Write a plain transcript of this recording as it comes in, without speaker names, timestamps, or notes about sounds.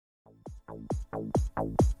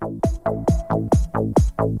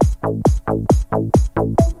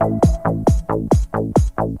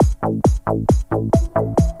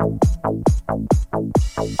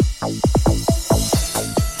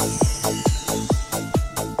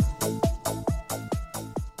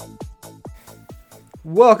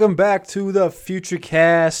Welcome back to the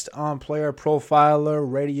FutureCast on Player Profiler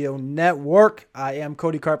Radio Network. I am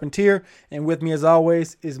Cody Carpentier, and with me as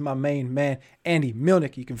always is my main man, Andy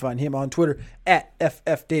Milnick. You can find him on Twitter at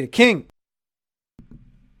FFDataKing.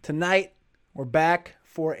 Tonight, we're back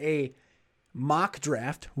for a mock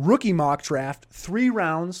draft, rookie mock draft, 3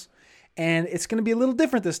 rounds, and it's going to be a little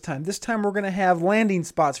different this time. This time we're going to have landing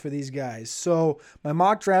spots for these guys. So my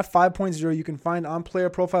mock draft 5.0 you can find on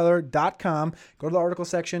playerprofiler.com. Go to the article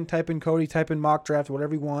section, type in Cody, type in mock draft,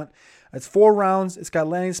 whatever you want. It's 4 rounds. It's got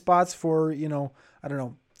landing spots for, 50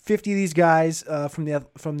 of these guys from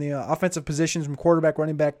the offensive positions, from quarterback,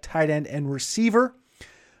 running back, tight end, and receiver.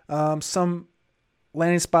 Some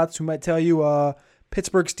landing spots who might tell you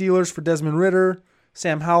Pittsburgh Steelers for Desmond Ridder,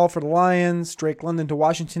 Sam Howell for the Lions, Drake London to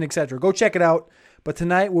Washington, etc. Go check it out. But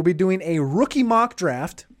tonight we'll be doing a rookie mock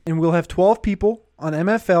draft, and we'll have 12 people on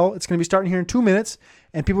MFL. It's going to be starting here in 2 minutes,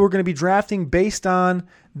 and people are going to be drafting based on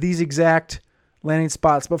these exact landing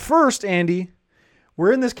spots. But first, Andy,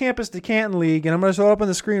 we're in this Campus to Canton League, and I'm going to show it up on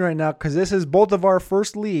the screen right now because this is both of our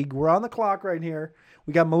first league. We're on the clock right here.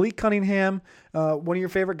 We got Malik Cunningham, one of your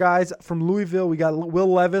favorite guys from Louisville. We got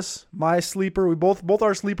Will Levis, my sleeper. We both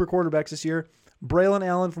our sleeper quarterbacks this year. Braylon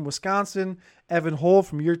Allen from Wisconsin, Evan Hull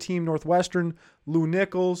from your team, Northwestern, Lou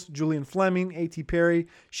Nichols, Julian Fleming, A.T. Perry,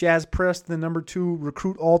 Shaz Preston, the number 2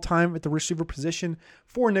 recruit all-time at the receiver position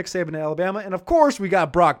for Nick Saban at Alabama. And, of course, we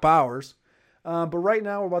got Brock Bowers. But right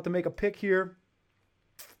now we're about to make a pick here.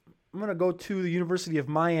 I'm going to go to the University of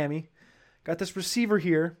Miami. Got this receiver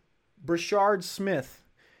here, Brashard Smith.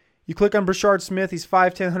 You click on Brashard Smith. He's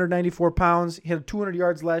 5'10", 194 pounds. He had 200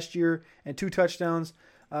 yards last year and 2 touchdowns.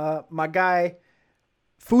 My guy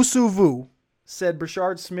Fusu Vu said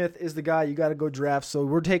Brashard Smith is the guy you got to go draft. So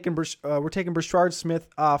we're taking Brashard Smith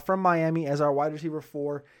from Miami as our wide receiver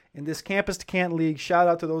 4 in this Campus to Canton League. Shout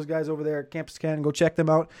out to those guys over there at Campus to Canton. Go check them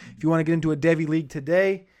out if you want to get into a Devy League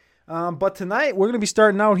today. But tonight we're going to be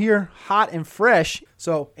starting out here hot and fresh.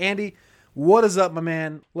 So Andy, what is up, my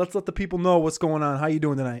man? Let's let the people know what's going on. How you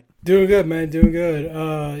doing tonight? Doing good, man. Doing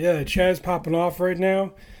good. Chad's popping off right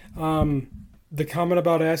now. The comment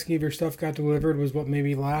about asking if your stuff got delivered was what made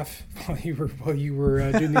me laugh while you were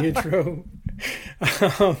doing the intro.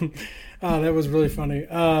 That was really funny.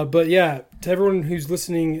 But yeah, to everyone who's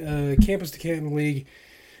listening, Campus to Canton League,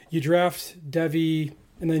 you draft Devy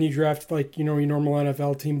and then you draft your normal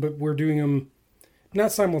NFL team, but we're doing them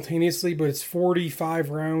not simultaneously, but it's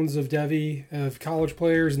 45 rounds of Devy of college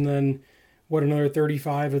players, and then another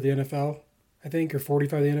 35 of the NFL, I think, or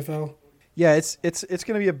 45 of the NFL. Yeah, it's going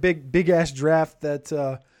to be a big ass draft. That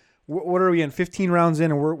what are we in? 15 rounds in,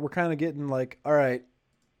 and we're kind of getting like, all right,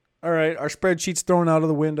 our spreadsheet's thrown out of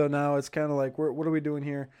the window now. It's kind of like, what are we doing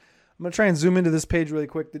here? I'm gonna try and zoom into this page really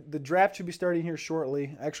quick. The draft should be starting here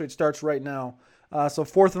shortly. Actually, it starts right now. So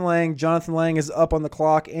 4th and Lang, Jonathan Lang is up on the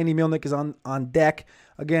clock. Andy Milnick is on deck.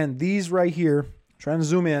 Again, these right here. Trying to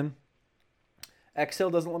zoom in. Excel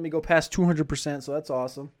doesn't let me go past 200%, so that's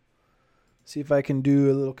awesome. See if I can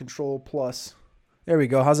do a little Control Plus. There we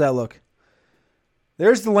go. How's that look?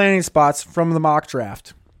 There's the landing spots from the mock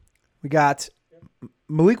draft. We got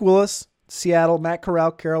Malik Willis, Seattle, Matt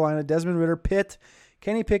Corral, Carolina, Desmond Ridder, Pitt,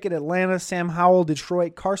 Kenny Pickett, Atlanta, Sam Howell,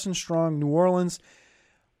 Detroit, Carson Strong, New Orleans.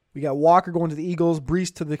 We got Walker going to the Eagles,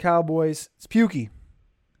 Brees to the Cowboys. It's Pukey.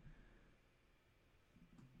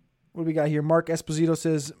 What do we got here? Mark Esposito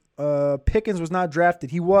says Pickens was not drafted.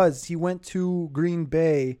 He was. He went to Green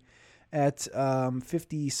Bay at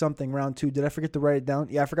 50-something, round 2. Did I forget to write it down?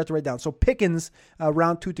 Yeah, I forgot to write it down. So Pickens,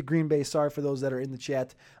 round 2 to Green Bay. Sorry for those that are in the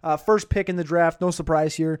chat. First pick in the draft, no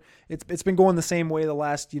surprise here. It's been going the same way the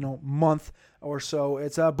last month or so.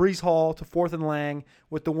 It's Brees Hall to 4th and Lang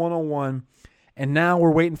with the 101. And now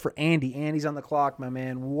we're waiting for Andy. Andy's on the clock, my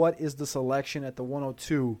man. What is the selection at the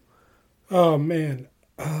 102? Oh, man.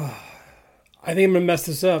 I think I'm going to mess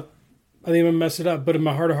this up. But in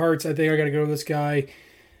my heart of hearts, I think I got to go with this guy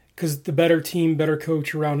because the better team, better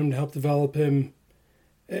coach around him to help develop him.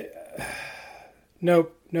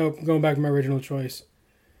 Nope. I'm going back to my original choice.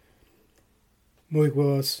 Malik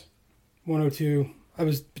Willis, 102. I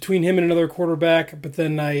was between him and another quarterback, but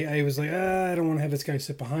then I was like, I don't want to have this guy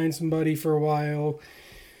sit behind somebody for a while.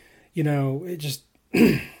 It just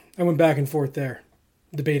I went back and forth there.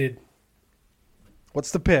 Debated.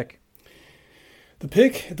 What's the pick? The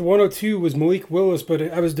pick at the 102 was Malik Willis, but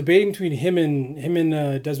I was debating between him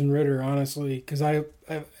and Desmond Ridder, honestly, because I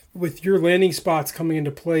with your landing spots coming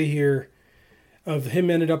into play here, of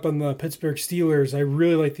him ended up on the Pittsburgh Steelers. I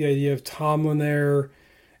really like the idea of Tomlin there,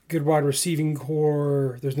 good wide receiving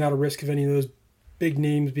core. There's not a risk of any of those big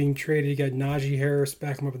names being traded. You got Najee Harris,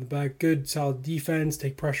 back him up in the back. Good, solid defense,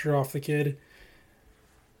 take pressure off the kid.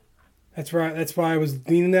 That's right. That's why I was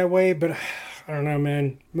leaning that way, but I don't know,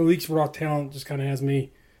 man. Malik's raw talent just kind of has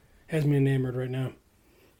me enamored right now.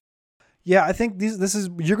 Yeah, I think this is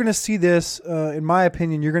you're going to see this. In my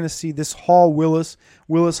opinion, you're going to see this Hall Willis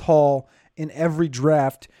Hall in every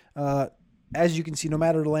draft. As you can see, no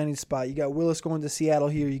matter the landing spot, you got Willis going to Seattle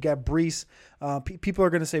here. You got Brees. People are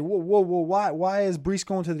going to say, whoa, why is Brees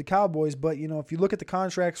going to the Cowboys? But, if you look at the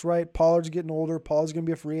contracts, right, Pollard's getting older. Pollard's going to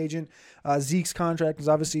be a free agent. Zeke's contract has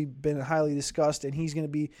obviously been highly discussed, and you're going to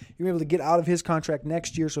be able to get out of his contract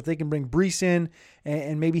next year. So if they can bring Brees in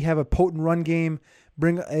and maybe have a potent run game,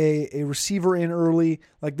 bring a receiver in early,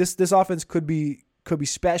 like this offense could be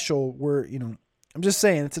special where, I'm just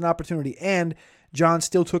saying it's an opportunity. And John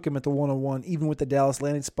still took him at the 101, even with the Dallas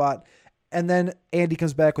landing spot. And then Andy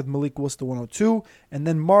comes back with Malik Willis at the 102. And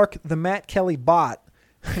then Mark, the Matt Kelly bot,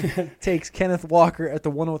 takes Kenneth Walker at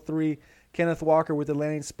the 103. Kenneth Walker with the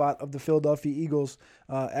landing spot of the Philadelphia Eagles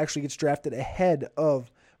actually gets drafted ahead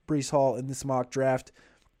of Brees Hall in this mock draft.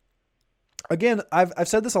 Again, I've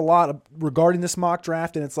said this a lot regarding this mock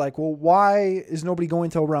draft, and it's like, well, why is nobody going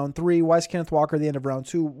till round 3? Why is Kenneth Walker at the end of round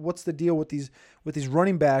 2? What's the deal with these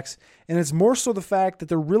running backs? And it's more so the fact that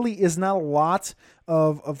there really is not a lot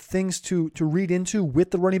of things to read into with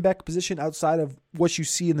the running back position outside of what you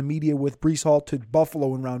see in the media with Brees Hall to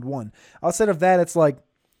Buffalo in round 1. Outside of that, it's like,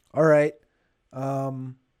 all right,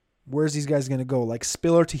 where's these guys going to go? Like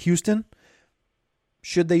Spiller to Houston?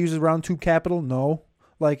 Should they use a round 2 capital? No.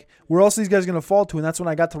 Like, where else are these guys going to fall to? And that's when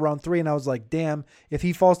I got to round 3, and I was like, damn, if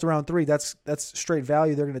he falls to round 3, that's straight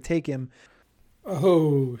value. They're going to take him.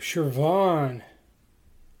 Oh, Shervon.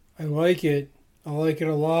 I like it. I like it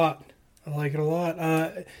a lot.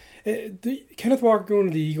 Kenneth Walker going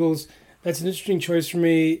to the Eagles, that's an interesting choice for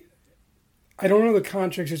me. I don't know the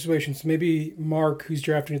contract situation, so maybe Mark, who's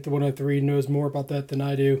drafting at the 103, knows more about that than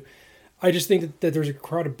I do. I just think that there's a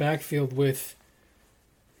crowded backfield with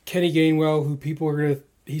Kenny Gainwell, who people are going to...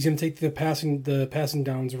 He's going to take the passing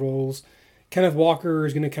downs roles. Kenneth Walker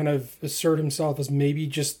is going to kind of assert himself as maybe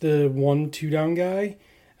just the 1-2 down guy.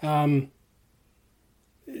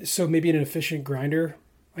 So maybe an efficient grinder,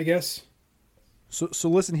 I guess. So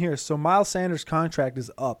listen here. So Miles Sanders' contract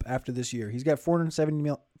is up after this year. He's got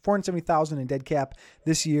 $470,000 in dead cap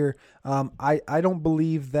this year. I don't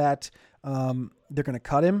believe that they're going to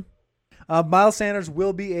cut him. Miles Sanders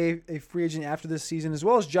will be a free agent after this season, as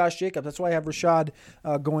well as Josh Jacobs. That's why I have Rashad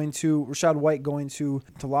White going to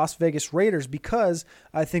Las Vegas Raiders, because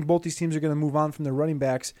I think both these teams are going to move on from their running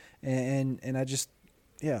backs, and I just,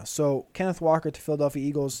 yeah. So Kenneth Walker to Philadelphia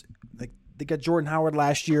Eagles. Like, they got Jordan Howard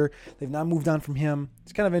last year. They've not moved on from him.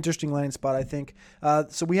 It's kind of an interesting landing spot, I think.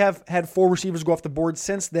 So we have had 4 receivers go off the board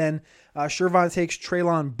since then. Shervon takes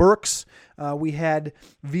Treylon Burks. We had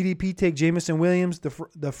VDP take Jameson Williams.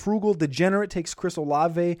 The frugal degenerate takes Chris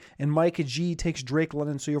Olave. And Micah G takes Drake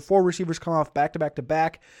London. So your 4 receivers come off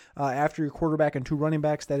back-to-back-to-back after your quarterback and 2 running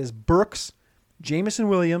backs. That is Burks, Jameson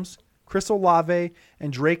Williams, Chris Olave,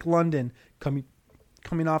 and Drake London coming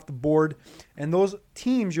off the board. And those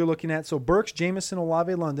teams you're looking at, so Burks, Jameson,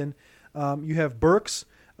 Olave, London. You have Burks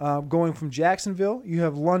going from Jacksonville. You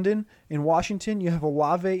have London in Washington. You have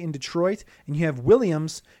Olave in Detroit. And you have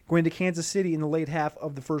Williams going to Kansas City in the late half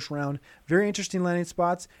of the first round. Very interesting landing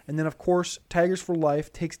spots. And then, of course, Tigers for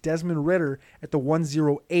Life takes Desmond Ridder at the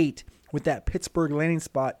 108 with that Pittsburgh landing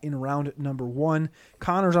spot in round number 1.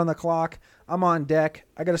 Connor's on the clock. I'm on deck.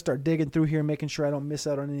 I got to start digging through here, making sure I don't miss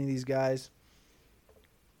out on any of these guys.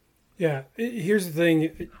 Yeah, here's the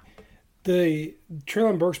thing. The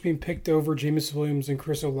Treylon Burks being picked over Jameson Williams and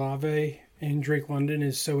Chris Olave and Drake London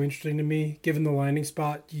is so interesting to me, given the landing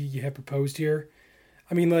spot you have proposed here.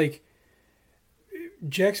 I mean, like,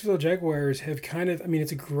 Jacksonville Jaguars have kind of, I mean,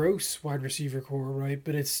 it's a gross wide receiver core, right?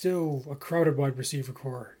 But it's still a crowded wide receiver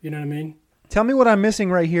core. You know what I mean? Tell me what I'm missing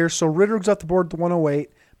right here. So Ridder goes off the board at the 108.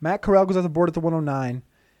 Matt Corral goes off the board at the 109.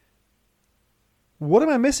 What am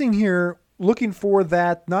I missing here? Looking for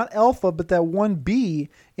that, not alpha, but that 1B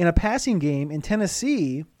in a passing game in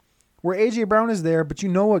Tennessee where A.J. Brown is there, but you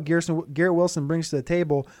know what Garrett Wilson brings to the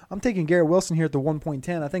table. I'm taking Garrett Wilson here at the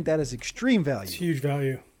 1.10. I think that is extreme value. It's huge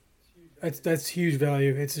value. That's huge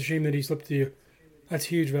value. It's a shame that he slipped to you. That's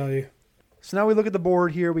huge value. So now we look at the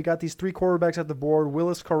board here. We got these 3 quarterbacks at the board: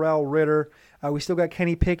 Willis, Corral, Ritter. We still got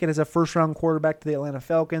Kenny Pickett as a first-round quarterback to the Atlanta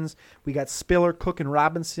Falcons. We got Spiller, Cook, and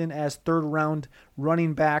Robinson as third-round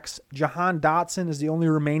running backs. Jahan Dotson is the only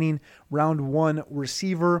remaining round 1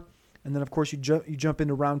 receiver. And then, of course, you jump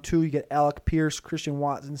into round 2. You get Alec Pierce, Christian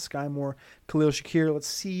Watson, Sky Moore, Khalil Shakir. Let's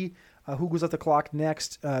see who goes up the clock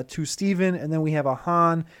next to Steven. And then we have a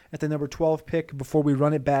Han at the number 12 pick before we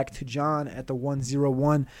run it back to John at the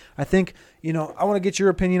 101. I think, I want to get your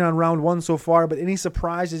opinion on round 1 so far, but any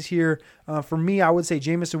surprises here? For me, I would say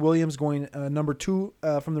Jameson Williams going number 2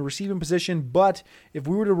 from the receiving position. But if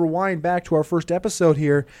we were to rewind back to our first episode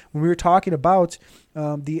here, when we were talking about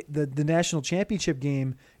the national championship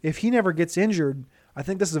game, if he never gets injured, I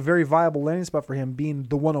think this is a very viable landing spot for him, being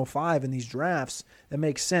the 105 in these drafts. That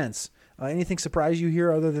makes sense. Anything surprise you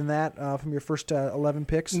here other than that from your first 11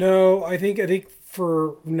 picks? No, I think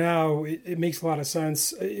for now it makes a lot of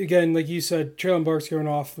sense. Again, like you said, Treylon Burks going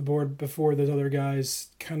off the board before those other guys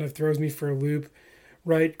kind of throws me for a loop,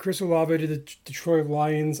 right? Chris Olave to the Detroit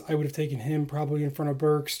Lions, I would have taken him probably in front of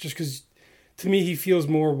Burks just because to me he feels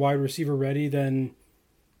more wide receiver ready than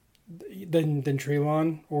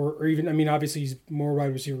Treylon or even, I mean, obviously he's more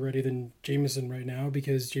wide receiver ready than Jameson right now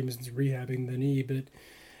because Jameson's rehabbing the knee, but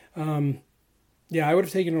yeah, I would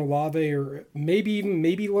have taken Olave or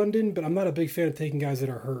maybe London, but I'm not a big fan of taking guys that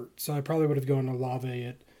are hurt. So I probably would have gone Olave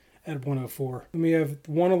at 104. Then we have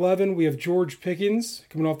 111. We have George Pickens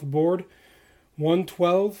coming off the board.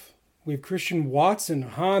 112. We have Christian Watson.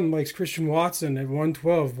 Han likes Christian Watson at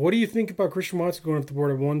 112. What do you think about Christian Watson going off the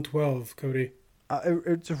board at 112, Cody?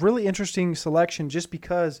 It's a really interesting selection just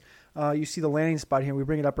because you see the landing spot here. We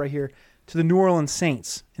bring it up right here to the New Orleans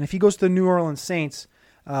Saints. And if he goes to the New Orleans Saints,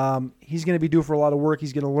 he's going to be due for a lot of work.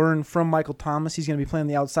 He's going to learn from Michael Thomas. He's going to be playing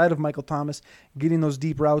the outside of Michael Thomas, getting those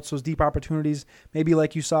deep routes, those deep opportunities, maybe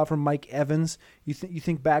like you saw from Mike Evans. You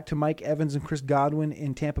think back to Mike Evans and Chris Godwin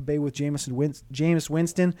in Tampa Bay with Jameis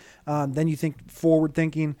Winston. Then you think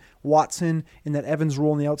forward-thinking Watson in that Evans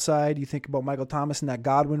role on the outside. You think about Michael Thomas in that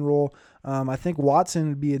Godwin role. I think Watson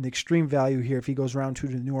would be an extreme value here if he goes round 2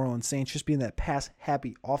 to the New Orleans Saints, just being that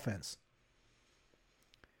pass-happy offense.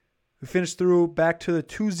 We finished through back to the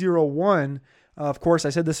 201. Of course, I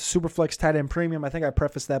said this is Superflex tight end premium. I think I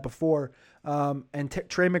prefaced that before. And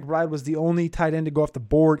Trey McBride was the only tight end to go off the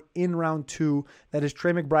board in round 2. That is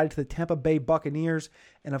Trey McBride to the Tampa Bay Buccaneers.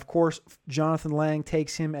 And, of course, Jonathan Lang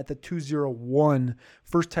takes him at the 201.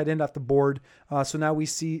 First tight end off the board. So now we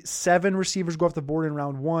see 7 receivers go off the board in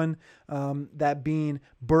round 1. That being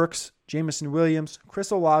Burks, Jameson Williams, Chris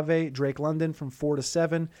Olave, Drake London from 4 to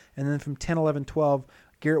 7. And then from 10, 11, 12,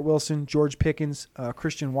 Garrett Wilson, George Pickens,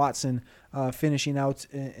 Christian Watson finishing out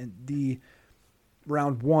in the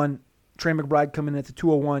round 1. Trey McBride coming in at the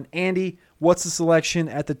 201. Andy, what's the selection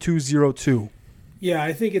at the 202? Yeah,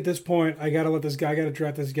 I think at this point I got to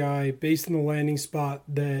draft this guy based on the landing spot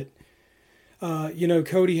that,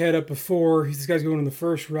 Cody had up before. This guy's going in the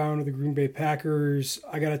first round of the Green Bay Packers.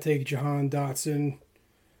 I got to take Jahan Dotson.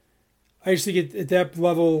 I just think at that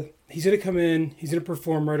level, he's going to come in. He's going to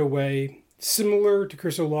perform right away. Similar to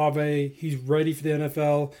Chris Olave, he's ready for the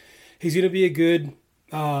NFL. He's going to be a good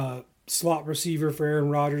slot receiver for Aaron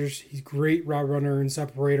Rodgers. He's a great route runner and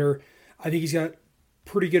separator. I think he's got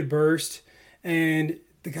pretty good burst. And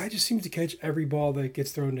the guy just seems to catch every ball that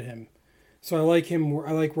gets thrown to him. So I like him.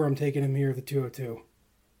 I like where I'm taking him here at the 202.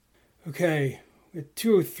 Okay, at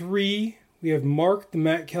 203, we have Mark the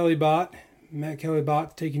Matt Kelly bot. Matt Kelly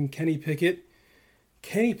bot taking Kenny Pickett.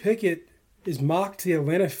 Kenny Pickett is mocked to the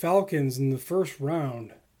Atlanta Falcons in the first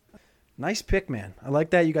round. Nice pick, man. I like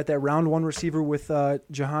that. You got that round 1 receiver with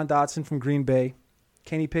Jahan Dotson from Green Bay.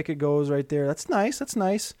 Kenny Pickett goes right there. That's nice.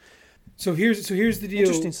 So here's the deal.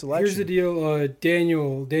 Interesting selection. Here's the deal.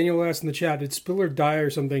 Daniel asked in the chat, did Spiller die or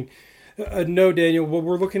something? No, Daniel. What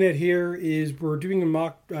we're looking at here is we're doing a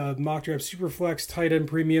mock draft Superflex tight end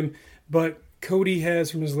premium, but Cody has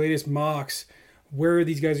from his latest mocks where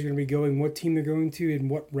these guys are going to be going, what team they're going to, and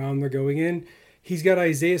what round they're going in. He's got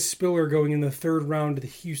Isaiah Spiller going in the 3rd round to the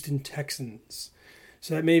Houston Texans.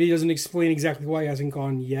 So that maybe doesn't explain exactly why he hasn't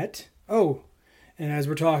gone yet. Oh, and as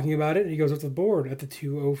we're talking about it, he goes off the board at the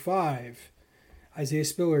 205. Isaiah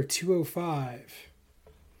Spiller, 205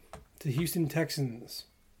 to the Houston Texans.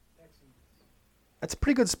 That's a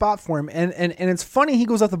pretty good spot for him. And it's funny he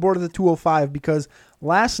goes off the board at the 205 because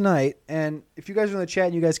last night, and if you guys are in the chat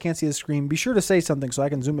and you guys can't see the screen, be sure to say something so I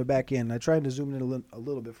can zoom it back in. I tried to zoom it in a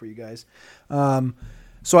little bit for you guys.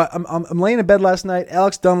 So I'm laying in bed last night.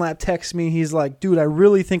 Alex Dunlap texts me. He's like, dude, I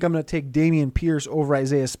really think I'm going to take Dameon Pierce over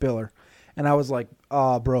Isaiah Spiller. And I was like,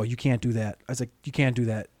 oh, bro, you can't do that. I was like, you can't do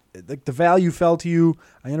that. like the value fell to you.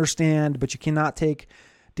 I understand, but you cannot take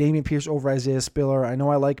Dameon Pierce over Isaiah Spiller. I know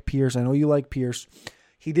I like Pierce. I know you like Pierce.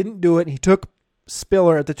 He didn't do it. He took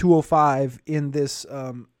Spiller at the 205 in this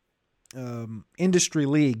industry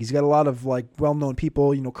league. He's got a lot of like well-known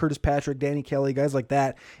people, Curtis Patrick, Danny Kelly, guys like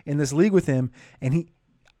that in this league with him. And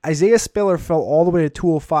Isaiah Spiller fell all the way to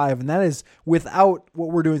 205, and that is without what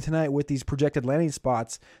we're doing tonight with these projected landing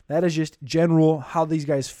spots. That is just general how these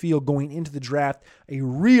guys feel going into the draft. A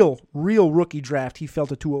real rookie draft. He fell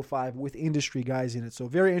to 205 with industry guys in it. So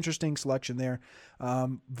very interesting selection there.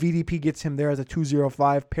 VDP gets him there at the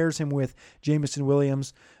 205, pairs him with Jameson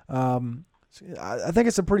Williams. I think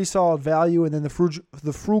it's a pretty solid value. And then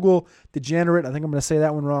the frugal degenerate, I think I'm going to say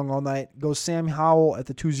that one wrong all night, goes Sam Howell at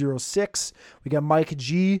the 206. We got Mike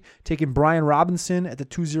G taking Brian Robinson at the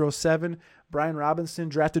 207. Brian Robinson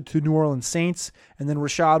drafted to New Orleans Saints. And then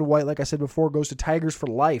Rachaad White, like I said before, goes to Tigers for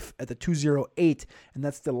life at the 208. And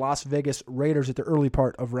that's the Las Vegas Raiders at the early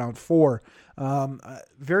part of round 4.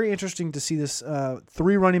 Very interesting to see this.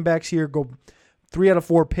 3 running backs here go 3 out of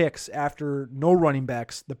 4 picks after no running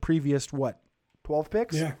backs the previous, 12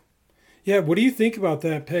 picks? Yeah. Yeah, what do you think about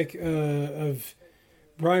that pick of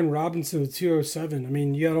Brian Robinson at 207? I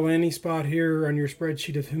mean, you got a landing spot here on your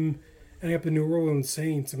spreadsheet of him ending up the New Orleans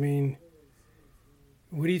Saints. I mean,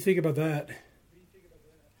 what do you think about that?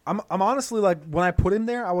 I'm honestly, like, when I put him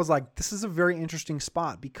there, I was like, this is a very interesting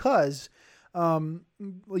spot because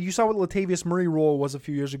you saw what Latavius Murray role was a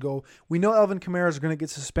few years ago. We know Alvin Kamara is going to get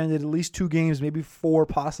suspended at least 2 games, maybe 4,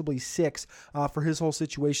 possibly 6 for his whole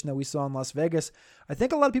situation that we saw in Las Vegas. I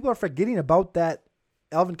think a lot of people are forgetting about that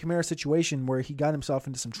Alvin Kamara situation where he got himself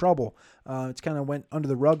into some trouble. It's kind of went under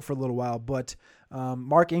the rug for a little while, but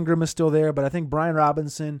Mark Ingram is still there. But I think Brian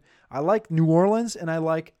Robinson, I like New Orleans, and I'm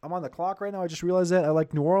on the clock right now. I just realized that. I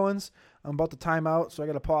like New Orleans. I'm about to time out, so I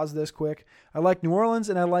got to pause this quick. I like New Orleans,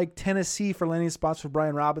 and I like Tennessee for landing spots for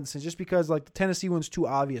Brian Robinson, just because like the Tennessee one's too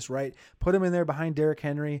obvious, right? Put him in there behind Derrick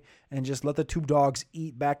Henry and just let the 2 dogs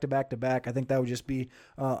eat back to back to back. I think that would just be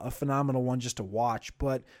a phenomenal one just to watch.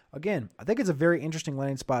 But again, I think it's a very interesting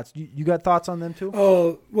landing spots. You got thoughts on them too?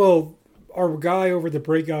 Oh, well, our guy over the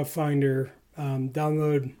Breakout Finder,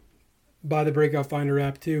 download by the Breakout Finder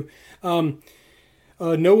app too.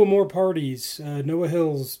 Noah More Parties, Noah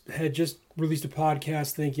Hills had just released a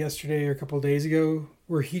podcast, I think yesterday or a couple of days ago,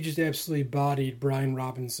 where he just absolutely bodied Brian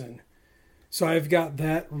Robinson. So I've got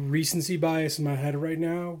that recency bias in my head right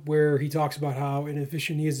now, where he talks about how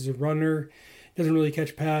inefficient he is as a runner, doesn't really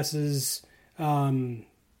catch passes, kind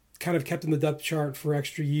of kept in the depth chart for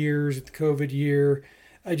extra years at the COVID year.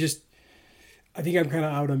 I think I'm kind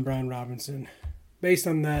of out on Brian Robinson. Based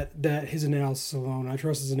on that his analysis alone. I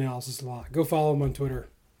trust his analysis a lot. Go follow him on Twitter.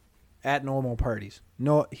 At Normal Parties.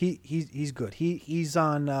 No, he's good. He's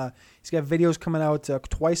on. He's got videos coming out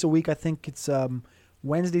twice a week. I think it's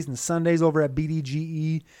Wednesdays and Sundays over at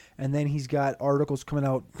BDGE, and then he's got articles coming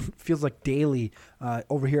out. Feels like daily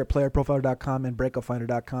over here at PlayerProfiler.com and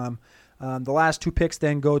BreakoutFinder.com. The last 2 picks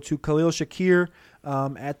then go to Khalil Shakir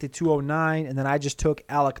at the 209, and then I just took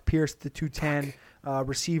Alec Pierce at the 210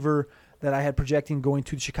 receiver that I had projecting going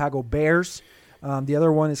to the Chicago Bears. The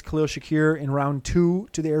other one is Khalil Shakir in round 2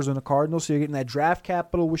 to the Arizona Cardinals. So you're getting that draft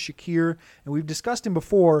capital with Shakir. And we've discussed him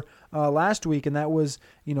before last week, and that was,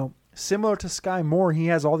 similar to Sky Moore. He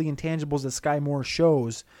has all the intangibles that Sky Moore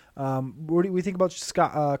shows. What do we think about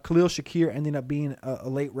Khalil Shakir ending up being a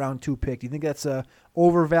late round 2 pick? Do you think that's a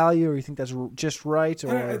overvalue, or you think that's just right,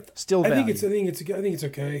 or still value? I think it's okay. I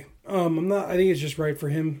think it's just right for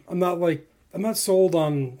him. I'm not sold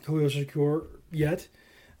on Khalil Shakir yet.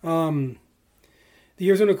 The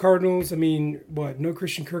Arizona Cardinals, no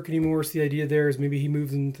Christian Kirk anymore. So the idea there is maybe he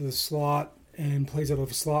moves into the slot and plays out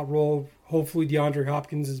of a slot role. Hopefully DeAndre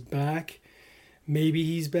Hopkins is back. Maybe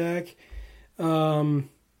he's back. I don't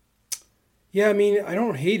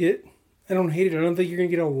hate it. I don't think you're going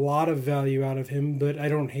to get a lot of value out of him, but I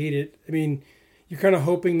don't hate it. You're kind of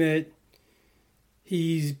hoping that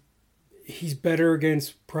he's better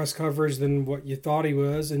against press coverage than what you thought he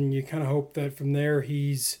was, and you kind of hope that from there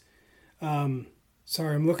he's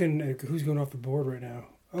sorry, I'm looking at who's going off the board right now.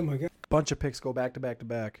 Oh my god. Bunch of picks go back to back to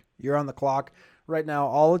back. You're on the clock right now.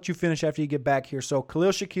 I'll let you finish after you get back here. So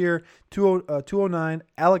Khalil Shakir 209,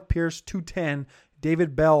 Alec Pierce 210,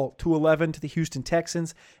 David Bell, 211 to the Houston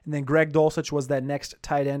Texans. And then Greg Dulcich was that next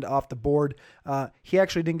tight end off the board. He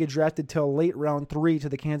actually didn't get drafted till late round 3 to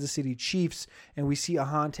the Kansas City Chiefs. And we see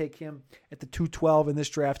Ahan take him at the 212 in this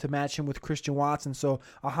draft to match him with Christian Watson. So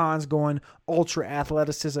Ahan's going ultra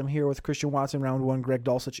athleticism here with Christian Watson round 1, Greg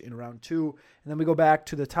Dulcich in round 2. And then we go back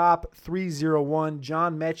to the top, 301.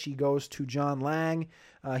 John Mechie goes to John Lang.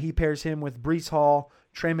 He pairs him with Breece Hall,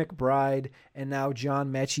 Trey McBride, and now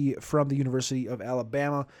John Mechie from the University of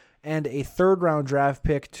Alabama, and a third-round draft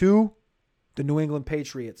pick to the New England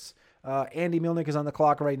Patriots. Andy Milnick is on the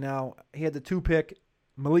clock right now. He had the 2 pick.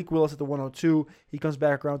 Malik Willis at the 102. He comes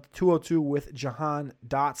back around to 202 with Jahan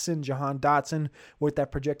Dotson. Jahan Dotson with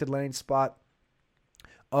that projected landing spot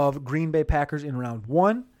of Green Bay Packers in round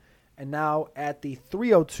 1. And now at the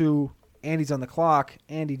 302, Andy's on the clock.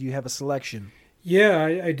 Andy, do you have a selection? Yeah,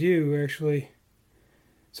 I do, actually.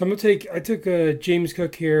 So I took James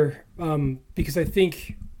Cook here because I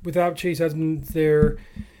think without Chase Edmonds there,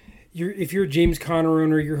 if you're a James Conner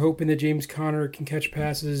owner, you're hoping that James Conner can catch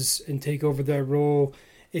passes and take over that role.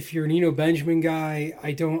 If you're an Eno Benjamin guy,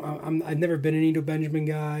 I've never been an Eno Benjamin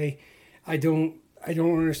guy. I don't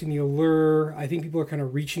understand the allure. I think people are kind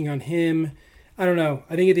of reaching on him. I don't know.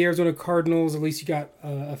 I think at the Arizona Cardinals, at least you got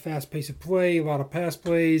a fast pace of play, a lot of pass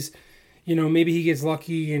plays. Maybe he gets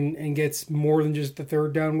lucky and gets more than just the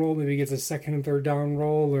third down role. Maybe he gets a second and third down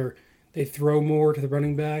role, or they throw more to the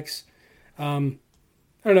running backs.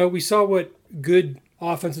 I don't know. We saw what good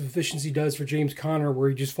offensive efficiency does for James Conner, where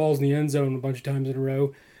he just falls in the end zone a bunch of times in a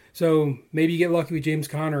row. So maybe you get lucky with James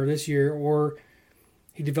Conner this year, or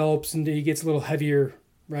he develops and he gets a little heavier,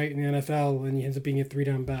 right, in the NFL, and he ends up being a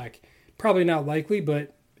 3-down back. Probably not likely,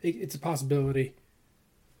 but it's a possibility.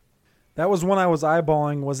 That was one I was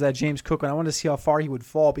eyeballing, was that James Cook, and I wanted to see how far he would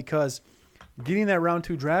fall, because getting that round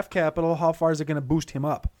 2 draft capital, how far is it going to boost him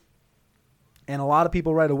up? And a lot of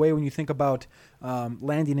people right away, when you think about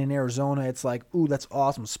landing in Arizona, it's like, ooh, that's an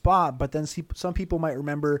awesome spot. But then some people might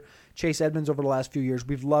remember Chase Edmonds over the last few years.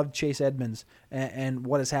 We've loved Chase Edmonds and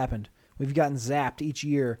what has happened. We've gotten zapped each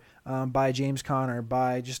year by James Conner,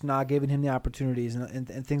 by just not giving him the opportunities and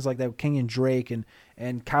things like that. Kenyon Drake and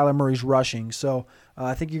Kyler Murray's rushing. So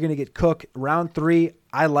I think you're going to get Cook round 3.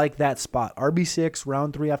 I like that spot. RB6,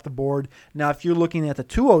 round 3 off the board. Now, if you're looking at the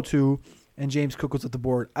 202 and James Cook was at the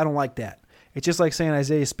board, I don't like that. It's just like saying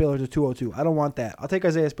Isaiah Spiller to 202. I don't want that. I'll take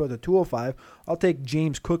Isaiah Spiller to 205. I'll take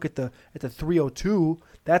James Cook at the 302.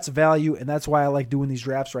 That's value, and that's why I like doing these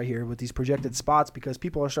drafts right here with these projected spots, because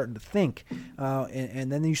people are starting to think,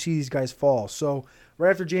 and then you see these guys fall. So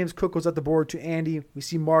right after James Cook goes at the board to Andy, we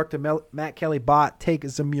see Mark to Matt Kelly Bot take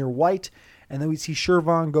Zamir White, and then we see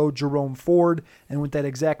Shervon go Jerome Ford, and with that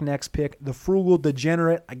exact next pick, the frugal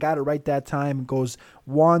degenerate, I got it right that time, goes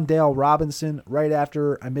Wan'Dale Robinson right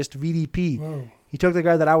after I missed VDP. Whoa. He took the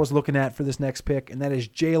guy that I was looking at for this next pick, and that is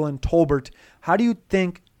Jalen Tolbert.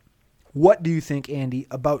 What do you think, Andy,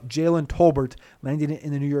 about Jalen Tolbert landing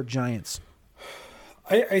in the New York Giants?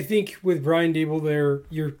 I think with Brian Dable there,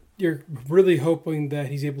 you're really hoping that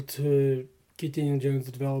he's able to get Daniel Jones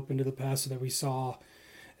to develop into the passer that we saw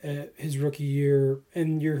his rookie year,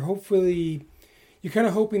 and you're kind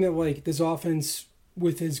of hoping that, like, this offense,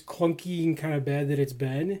 with as clunky and kind of bad that it's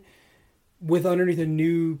been, with underneath a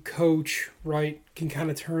new coach, right, can kind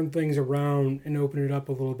of turn things around and open it up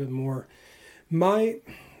a little bit more. My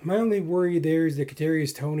only worry there is that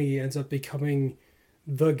Kadarius Toney ends up becoming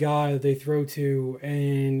the guy that they throw to,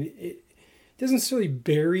 and it doesn't necessarily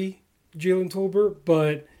bury Jalen Tolbert,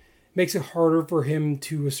 but makes it harder for him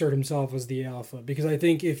to assert himself as the alpha, because I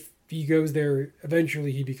think if he goes there,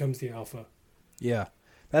 eventually he becomes the alpha. Yeah,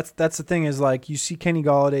 that's the thing, is like, you see Kenny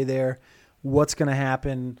Golladay there. What's going to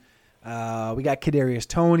happen? We got Kadarius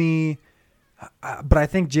Toney, but I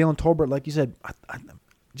think Jalen Tolbert, like you said,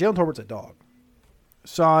 Jalen Tolbert's a dog.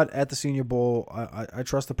 Saw it at the Senior Bowl. I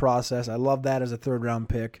trust the process. I love that as a third-round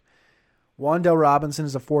pick. Wan'Dale Robinson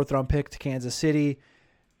is a fourth-round pick to Kansas City,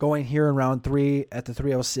 going here in round 3 at the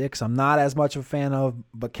 306. I'm not as much of a fan of,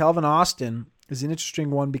 but Calvin Austin is an interesting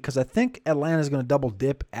one, because I think Atlanta is going to double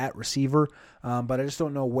dip at receiver, but I just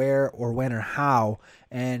don't know where or when or how.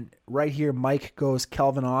 And right here, Mike goes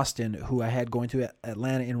Calvin Austin, who I had going to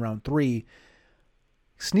Atlanta in round 3.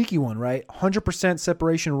 Sneaky one, right? 100%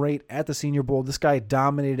 separation rate at the Senior Bowl. This guy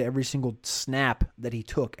dominated every single snap that he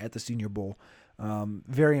took at the Senior Bowl.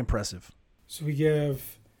 Very impressive. So we have,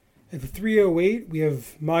 at the 308, we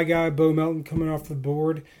have my guy, Bo Melton, coming off the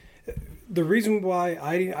board. The reason why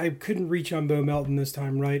I couldn't reach on Bo Melton this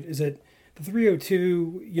time, right, is that the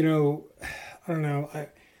 302, I don't know.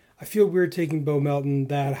 I feel weird taking Bo Melton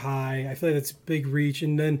that high. I feel like that's a big reach.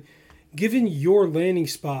 And then given your landing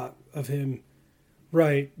spot of him,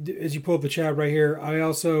 right, as you pull up the chat right here, I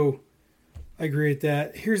agree with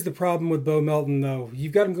that. Here's the problem with Bo Melton, though.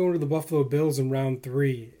 You've got him going to the Buffalo Bills in round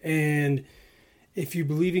 3. And if you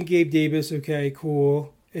believe in Gabe Davis, okay,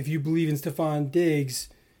 cool. If you believe in Stephon Diggs,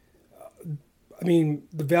 I mean,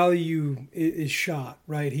 the value is shot,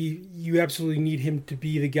 right? You absolutely need him to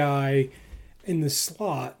be the guy in the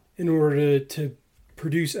slot in order to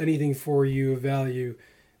produce anything for you of value,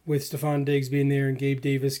 with Stephon Diggs being there and Gabe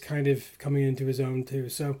Davis kind of coming into his own too.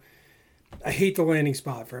 So I hate the landing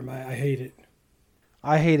spot for him. I hate it.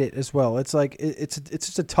 I hate it as well. It's like it's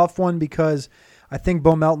just a tough one because I think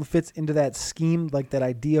Bo Melton fits into that scheme, like that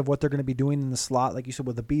idea of what they're going to be doing in the slot, like you said,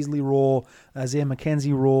 with the Beasley role, Isaiah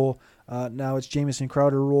McKenzie role. Now it's Jamison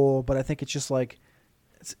Crowder role, but I think it's just like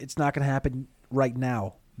it's not going to happen right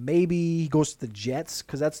now. Maybe he goes to the Jets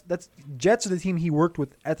because that's Jets are the team he worked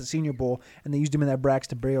with at the Senior Bowl, and they used him in that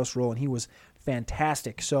Braxton Berrios role, and he was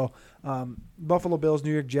fantastic. So Buffalo Bills,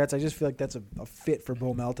 New York Jets, I just feel like that's a fit for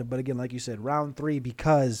Bo Melton. But again, like you said, round 3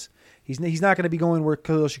 because he's not going to be going where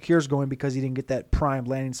Khalil Shakir's going because he didn't get that prime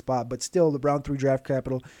landing spot. But still, the round 3 draft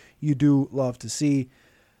capital you do love to see.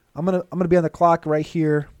 I'm gonna be on the clock right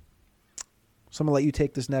here, so I'm gonna let you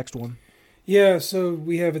take this next one. Yeah, so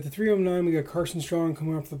we have at the 309, we got Carson Strong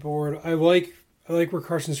coming off the board. I like where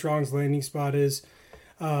Carson Strong's landing spot is.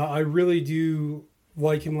 I really do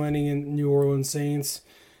like him landing in New Orleans Saints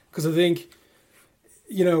because I think,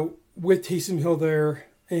 with Taysom Hill there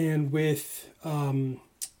and with Jameis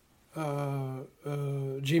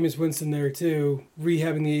Winston there too,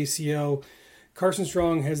 rehabbing the ACL, Carson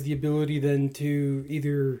Strong has the ability then to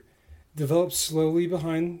either develop slowly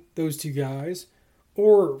behind those two guys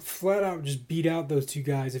or flat out just beat out those two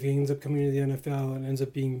guys if he ends up coming into the NFL and ends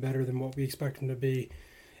up being better than what we expect him to be.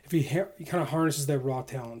 If he kind of harnesses that raw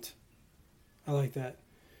talent. I like that.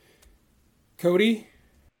 Cody?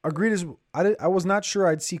 Agreed. I was not sure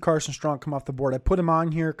I'd see Carson Strong come off the board. I put him on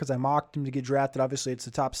here because I mocked him to get drafted. Obviously, it's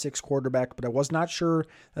the top 6 quarterback, but I was not sure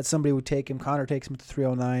that somebody would take him. Connor takes him at the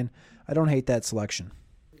 309. I don't hate that selection.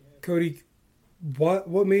 Cody,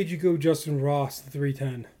 what made you go Justin Ross at the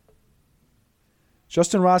 310?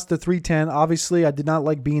 Justin Ross, the 310. Obviously, I did not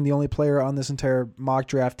like being the only player on this entire mock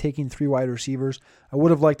draft taking 3 wide receivers. I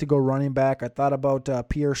would have liked to go running back. I thought about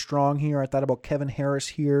Pierre Strong here. I thought about Kevin Harris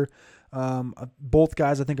here. Both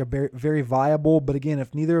guys I think are very, very viable. But again,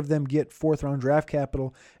 if neither of them get 4th-round draft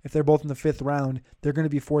capital, if they're both in the 5th round, they're going to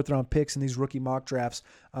be 4th-round picks in these rookie mock drafts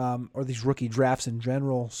or these rookie drafts in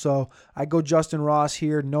general. So I go Justin Ross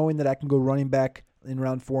here, knowing that I can go running back in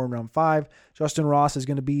round 4 and round 5. Justin Ross is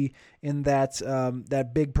going to be in that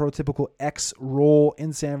big prototypical X role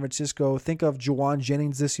in San Francisco. Think of Juwan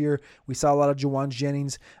Jennings this year. We saw a lot of Juwan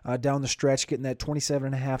Jennings down the stretch getting that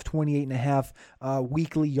 27.5, 28.5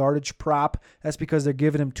 weekly yardage prop. That's because they're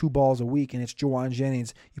giving him 2 balls a week, and it's Juwan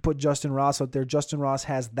Jennings. You put Justin Ross out there. Justin Ross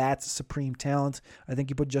has that supreme talent. I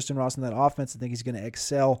think you put Justin Ross in that offense. I think he's going to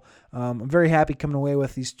excel. I'm very happy coming away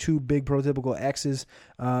with these 2 big prototypical X's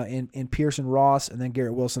in Pearson Ross and then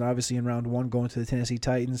Garrett Wilson, obviously in round 1 going to the Tennessee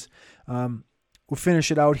Titans. We'll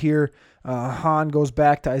finish it out here. Hahn goes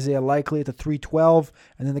back to Isaiah Likely at the 312,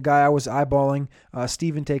 and then the guy I was eyeballing,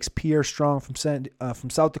 Steven takes Pierre Strong from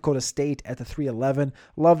South Dakota State at the 311.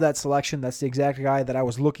 Love that selection. That's the exact guy that I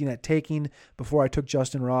was looking at taking before I took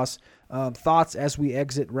Justin Ross. Thoughts as we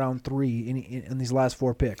exit round 3 in these last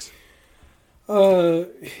 4 picks?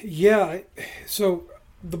 Yeah. So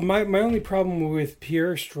my only problem with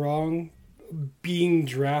Pierre Strong being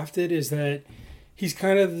drafted is that he's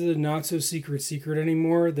kind of the not-so-secret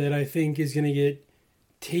anymore that I think is going to get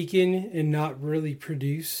taken and not really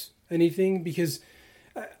produce anything because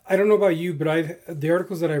I don't know about you, but the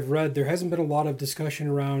articles that I've read, there hasn't been a lot of discussion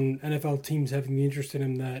around NFL teams having the interest in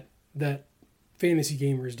him that fantasy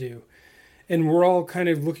gamers do. And we're all kind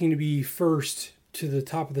of looking to be first to the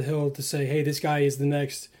top of the hill to say, hey, this guy is the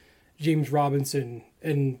next James Robinson.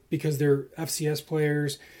 And because they're FCS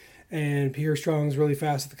players and Pierre Strong's really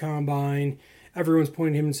fast at the combine, everyone's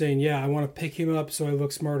pointing to him and saying, yeah, I want to pick him up so I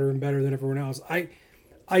look smarter and better than everyone else. I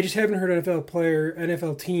just haven't heard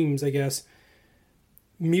NFL teams, I guess,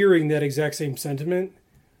 mirroring that exact same sentiment.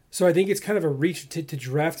 So I think it's kind of a reach to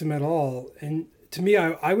draft him at all. And to me,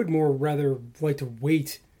 I would more rather like to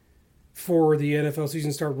wait for the NFL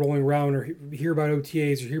season to start rolling around or hear about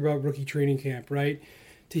OTAs or hear about rookie training camp, right?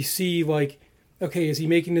 To see like, okay, is he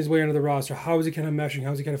making his way onto the roster? How is he kind of meshing?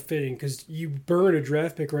 How is he kind of fitting? Because you burn a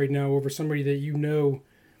draft pick right now over somebody that you know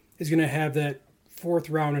is going to have that 4th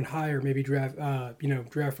round and higher, maybe draft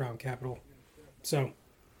round capital. So,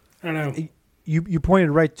 I don't know. You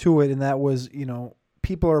pointed right to it, and that was,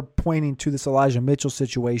 people are pointing to this Elijah Mitchell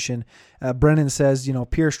situation. Brennan says,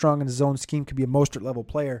 Pierre Strong in the zone scheme could be a Mostert level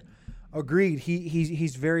player. Agreed.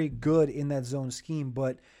 He's very good in that zone scheme,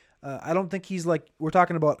 but I don't think he's like, we're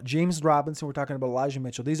talking about James Robinson, we're talking about Elijah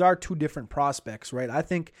Mitchell. These are two different prospects, right? I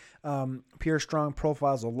think Pierre Strong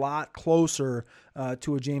profiles a lot closer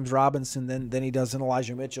to a James Robinson than he does in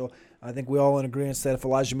Elijah Mitchell. I think we all in agreement that if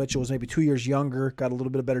Elijah Mitchell was maybe 2 years younger, got a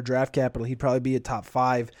little bit of better draft capital, he'd probably be a top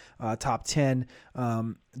 5, top 10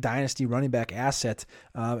 dynasty running back asset.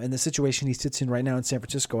 In the situation he sits in right now in San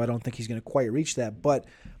Francisco, I don't think he's going to quite reach that, but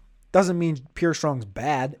doesn't mean Pierre Strong's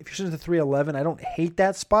bad. If you're sitting at 311, I don't hate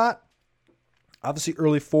that spot. Obviously,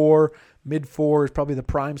 early 4, mid 4 is probably the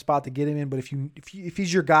prime spot to get him in. But if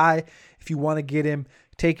he's your guy, if you want to get him,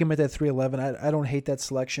 take him at that 311. I don't hate that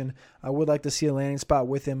selection. I would like to see a landing spot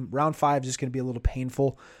with him. Round 5 is just going to be a little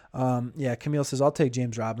painful. Camille says, I'll take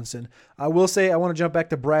James Robinson. I will say I want to jump back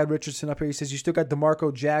to Brad Richardson up here. He says, you still got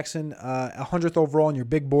DeMarco Jackson, 100th overall on your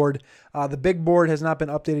big board. The big board has not been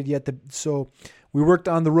updated yet, so we worked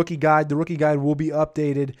on the rookie guide. The rookie guide will be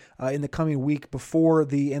updated in the coming week before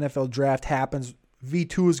the NFL draft happens.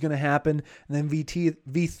 V2 is going to happen, and then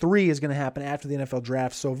V3 is going to happen after the NFL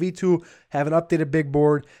draft. So V2 have an updated big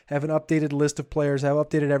board, have an updated list of players, have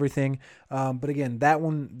updated everything. But again,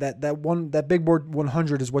 that big board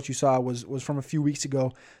 100 is what you saw was from a few weeks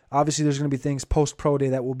ago. Obviously, there's going to be things post pro day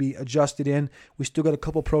that will be adjusted in. We still got a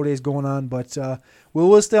couple pro days going on, but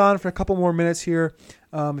we'll stay on for a couple more minutes here.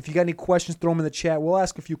 If you got any questions, throw them in the chat. We'll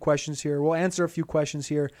ask a few questions here. We'll answer a few questions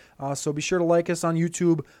here. So be sure to like us on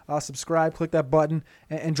YouTube, subscribe, click that button,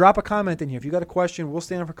 and drop a comment in here. If you got a question, we'll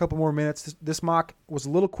stay on for a couple more minutes. This mock was a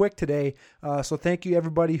little quick today, so thank you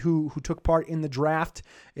everybody who took part in the draft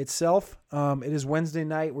itself. It is Wednesday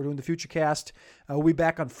night. We're doing the FutureCast. We'll be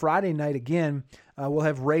back on Friday night again. We'll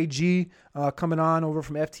have Ray G coming on over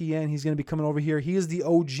from FTN. He's going to be coming over here. He is the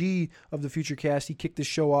OG of the FutureCast. He kicked this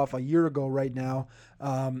show off a year ago right now.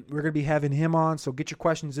 We're going to be having him on, so get your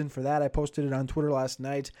questions in for that. I posted it on Twitter last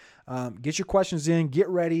night. Get your questions in. Get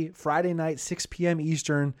ready. Friday night, 6 p.m.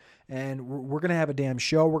 Eastern, and we're going to have a damn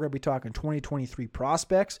show. We're going to be talking 2023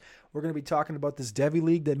 prospects. We're going to be talking about this Devy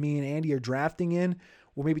League that me and Andy are drafting in.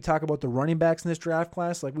 We'll maybe talk about the running backs in this draft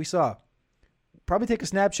class like we saw. Probably take a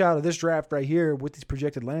snapshot of this draft right here with these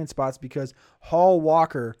projected landing spots because Hall,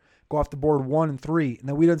 Walker go off the board 1 and 3, and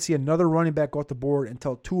then we don't see another running back go off the board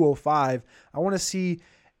until 205. I want to see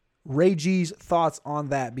Ray G's thoughts on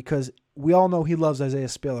that because we all know he loves Isaiah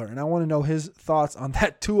Spiller, and I want to know his thoughts on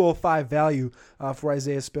that 205 value for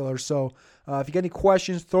Isaiah Spiller. So if you got any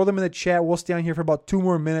questions, throw them in the chat. We'll stay on here for about 2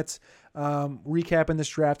 more minutes recapping this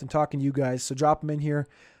draft and talking to you guys. So drop them in here.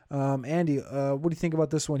 Andy, what do you think about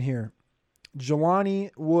this one here?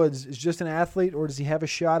 Jelani Woods is just an athlete, or does he have a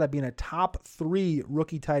shot at being a top 3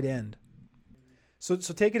 rookie tight end? So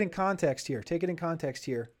take it in context here. Take it in context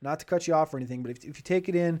here. Not to cut you off or anything, but if you take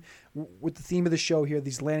it in with the theme of the show here,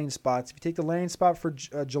 these landing spots, if you take the landing spot for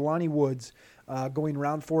Jelani Woods going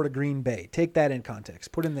round 4 to Green Bay, take that in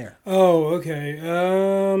context. Put in there. Oh, okay.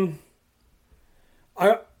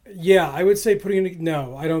 I would say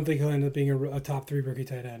no, I don't think he'll end up being a top 3 rookie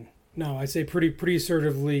tight end. No, I'd say pretty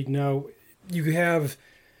assertive league. No. You have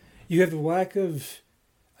the lack of,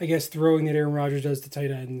 I guess, throwing that Aaron Rodgers does to tight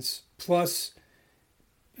ends. Plus,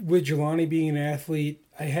 with Jelani being an athlete,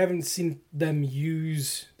 I haven't seen them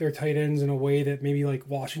use their tight ends in a way that maybe like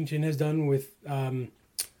Washington has done with, forgetting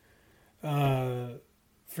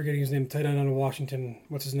his name, tight end out of Washington.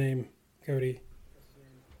 What's his name, Cody?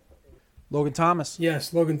 Logan Thomas.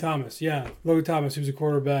 Yes, Logan Thomas. Yeah, Logan Thomas, who's a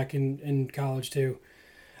quarterback in college too.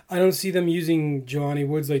 I don't see them using Jelani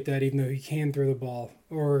Woods like that, even though he can throw the ball,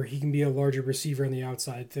 or he can be a larger receiver on the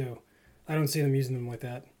outside too. I don't see them using them like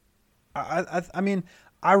that. I mean,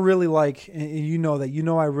 I really like, and you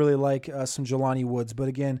know I really like some Jelani Woods. But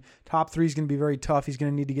again, top 3 is going to be very tough. He's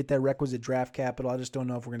going to need to get that requisite draft capital. I just don't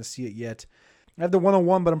know if we're going to see it yet. I have the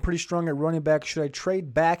 101, but I'm pretty strong at running back. Should I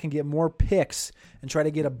trade back and get more picks and try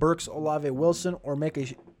to get a Burks, Olave, Wilson, or make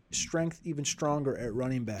a strength even stronger at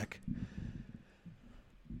running back?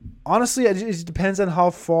 Honestly, it depends on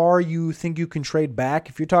how far you think you can trade back.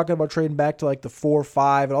 If you're talking about trading back to like the 4 or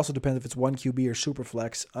 5, it also depends if it's 1 QB or super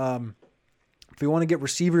flex. If you want to get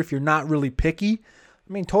receiver, if you're not really picky,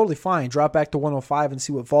 I mean, totally fine. Drop back to 105 and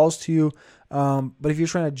see what falls to you. But if you're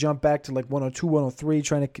trying to jump back to like 102, 103,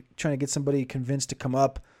 trying to get somebody convinced to come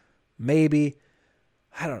up, maybe.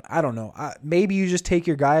 I don't know. Maybe you just take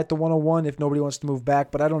your guy at the 101 if nobody wants to move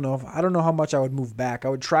back, but I don't know. I don't know how much I would move back. I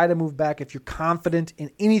would try to move back if you're confident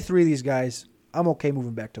in any 3 of these guys. I'm okay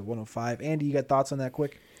moving back to 105. Andy, you got thoughts on that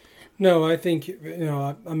quick? No, I think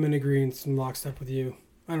I'm in agreement and lockstep with you.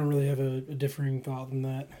 I don't really have a differing thought than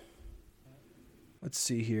that. Let's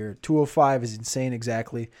see here. 205 is insane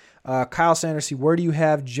exactly. Kyle Sanderson, where do you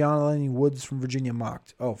have Jelani Woods from Virginia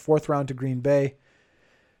mocked? Oh, 4th round to Green Bay.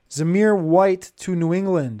 Zamir White to New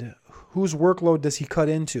England. Whose workload does he cut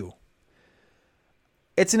into?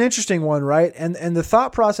 It's an interesting one, right? And the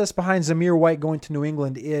thought process behind Zamir White going to New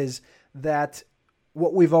England is that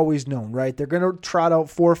what we've always known, right? They're going to trot out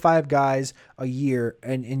 4 or 5 guys a year,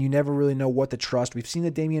 and you never really know what to trust. We've seen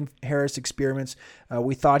the Damian Harris experiments.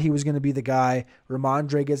 We thought he was going to be the guy.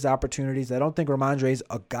 Ramondre gets opportunities. I don't think Ramondre is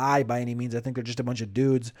a guy by any means. I think they're just a bunch of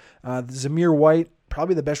dudes. Zamir White,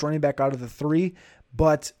 probably the best running back out of the 3,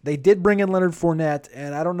 but they did bring in Leonard Fournette,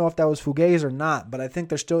 and I don't know if that was Fugues or not, but I think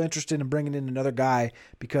they're still interested in bringing in another guy,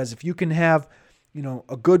 because if you can have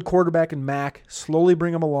a good quarterback in Mac, slowly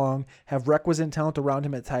bring him along, have requisite talent around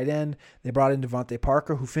him at tight end. They brought in Devontae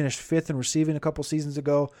Parker, who finished 5th in receiving a couple seasons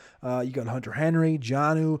ago. You got Hunter Henry,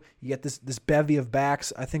 Jonnu. You get this bevy of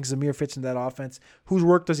backs. I think Zamir fits in that offense. Whose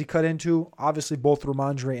work does he cut into? Obviously, both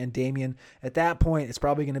Ramondre and Damian. At that point, it's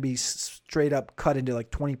probably going to be straight up cut into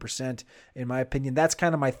like 20%, in my opinion. That's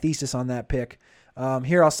kind of my thesis on that pick.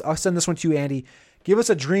 Here, I'll send this one to you, Andy. Give us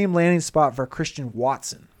a dream landing spot for Christian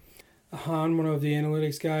Watson. Han, one of the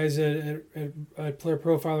analytics guys at Player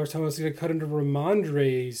Profiler, is telling us to cut into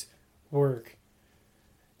Ramondre's work.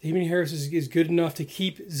 Damian Harris is good enough to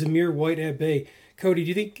keep Zamir White at bay. Cody, do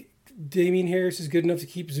you think Damian Harris is good enough to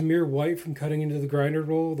keep Zamir White from cutting into the grinder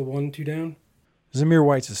role, the 1-2 down? Zamir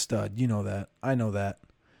White's a stud. You know that. I know that.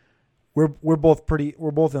 We're both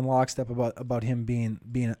in lockstep about him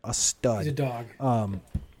being a stud. He's a dog.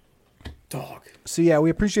 Dog. So yeah, we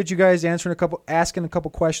appreciate you guys asking a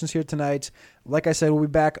couple questions here tonight. Like I said, we'll be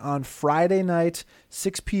back on Friday night,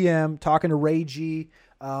 6 p.m. talking to Ray G.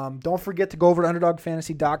 Don't forget to go over to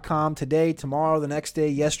UnderdogFantasy.com today, tomorrow, the next day,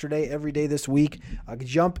 yesterday, every day this week.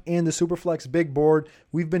 Jump in the Superflex big board.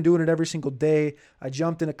 We've been doing it every single day. I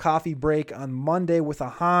jumped in a coffee break on Monday with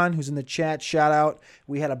Ahan, who's in the chat. Shout out.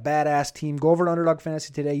 We had a badass team. Go over to Underdog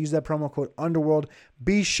Fantasy today. Use that promo code Underworld.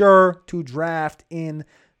 Be sure to draft in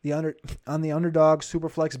on the Underdog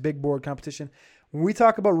Superflex big board competition. When we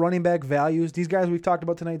talk about running back values, these guys we've talked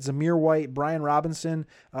about tonight, Zamir White, Brian Robinson,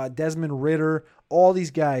 Desmond Ridder, all these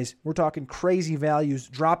guys, we're talking crazy values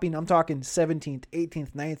dropping. I'm talking 17th,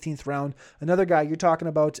 18th, 19th round. Another guy, you're talking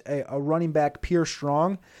about a running back, Pierre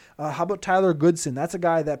Strong. How about Tyler Goodson? That's a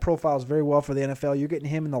guy that profiles very well for the NFL. You're getting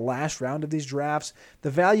him in the last round of these drafts. The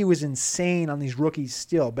value is insane on these rookies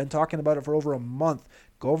still. Been talking about it for over a month.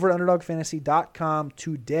 Go over to UnderdogFantasy.com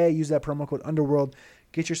today. Use that promo code Underworld.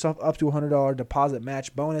 Get yourself up to a $100 deposit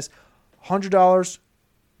match bonus. $100,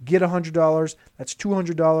 get $100. That's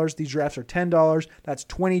 $200. These drafts are $10. That's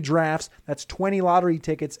 20 drafts. That's 20 lottery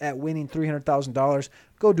tickets at winning $300,000.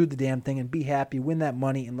 Go do the damn thing and be happy. Win that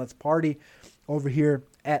money, and let's party over here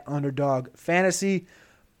at Underdog Fantasy.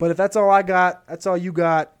 But if that's all I got, that's all you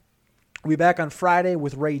got. We'll be back on Friday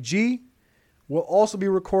with Ray G. We'll also be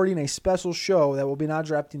recording a special show that will be not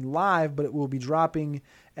dropping live, but it will be dropping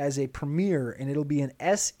as a premiere, and it'll be an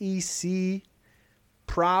SEC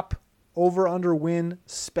prop over-under win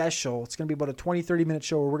special. It's going to be about a 20, 30-minute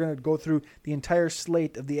show where we're going to go through the entire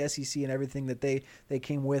slate of the SEC and everything that they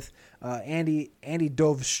came with. Andy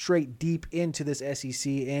dove straight deep into this SEC.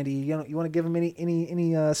 Andy, you want to give him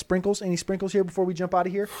any sprinkles? Any sprinkles here before we jump out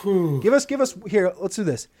of here? Give us here. Let's do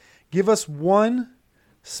this. Give us one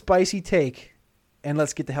spicy take, and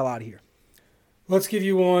let's get the hell out of here. Let's give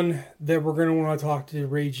you one that we're going to want to talk to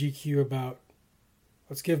Ray GQ about.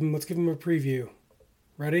 Let's give him a preview.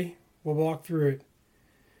 Ready? We'll walk through it.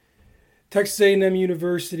 Texas A&M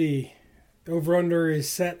University. The over-under is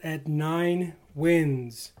set at 9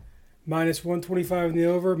 wins. Minus 125 in the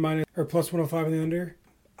over, plus 105 in the under.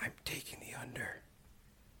 I'm taking the under.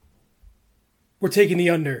 We're taking the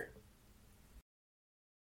under.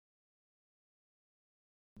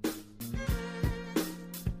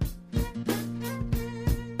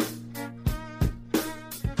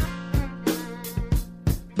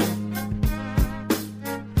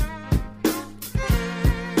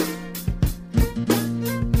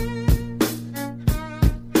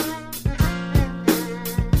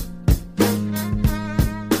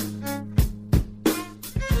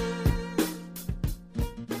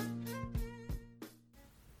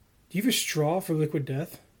 Do you have a straw for liquid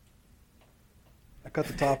death? I cut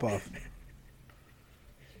the top off.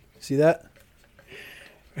 See that?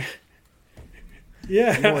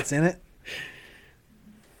 Yeah. You know what's in it?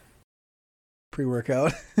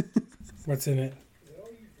 Pre-workout. What's in it?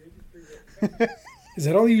 Is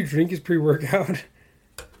that all you drink is pre-workout?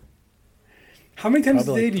 How many times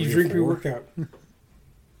a day do you drink pre-workout?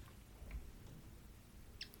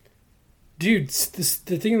 Dude, the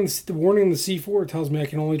thing, the warning on the C4 tells me I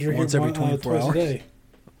can only drink once it every 24 twice hours. a day.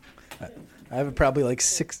 I have it probably like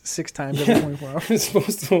six times every 24 hours. It's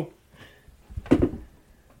supposed to.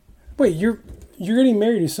 Wait, you're getting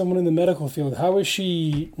married to someone in the medical field. How is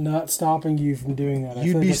she not stopping you from doing that?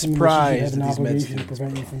 You'd be surprised Have at an these obligation to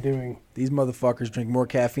prevent you from doing. These motherfuckers drink more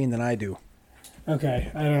caffeine than I do.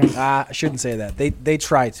 Okay, I don't. I shouldn't say that. They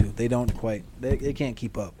try to. They don't quite. They can't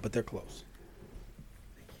keep up, but they're close.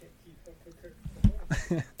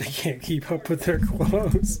 They can't keep up with their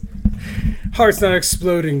clothes. Heart's not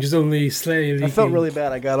exploding, just only slightly. I felt really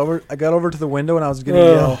bad. I got over to the window and I was gonna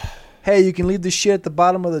yell, "Hey, you can leave the shit at the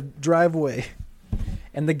bottom of the driveway."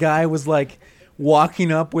 And the guy was like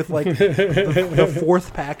walking up with like the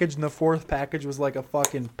fourth package, and the fourth package was like a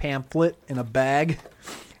fucking pamphlet in a bag.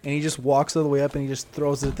 And he just walks all the way up and he just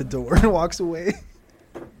throws it at the door and walks away.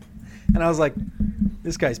 And I was like,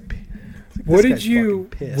 this guy's pissed. What did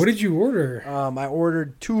you order? I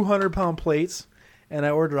ordered 200-pound plates and I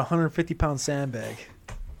ordered a 150-pound sandbag.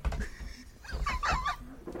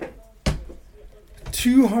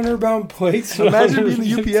 200-pound plates? Imagine being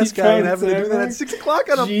the UPS guy and having to do that at 6 o'clock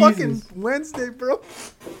on a fucking Wednesday, bro.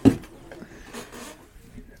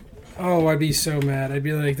 Oh, I'd be so mad. I'd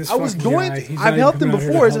be like, this I was fucking going guy, to. he's I've not helped even him out here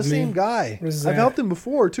to before. It's the help same me. guy. What is I've that? helped him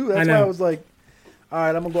before, too. That's why know. I was like, all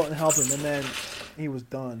right, I'm going to go out and help him. And then he was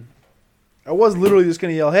done. I was literally just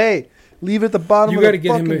going to yell, hey, leave it at the bottom of the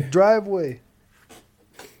fucking driveway.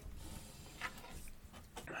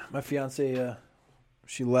 My fiance,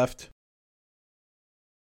 she left.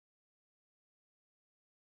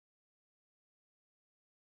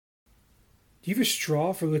 Do you have a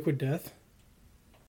straw for liquid death?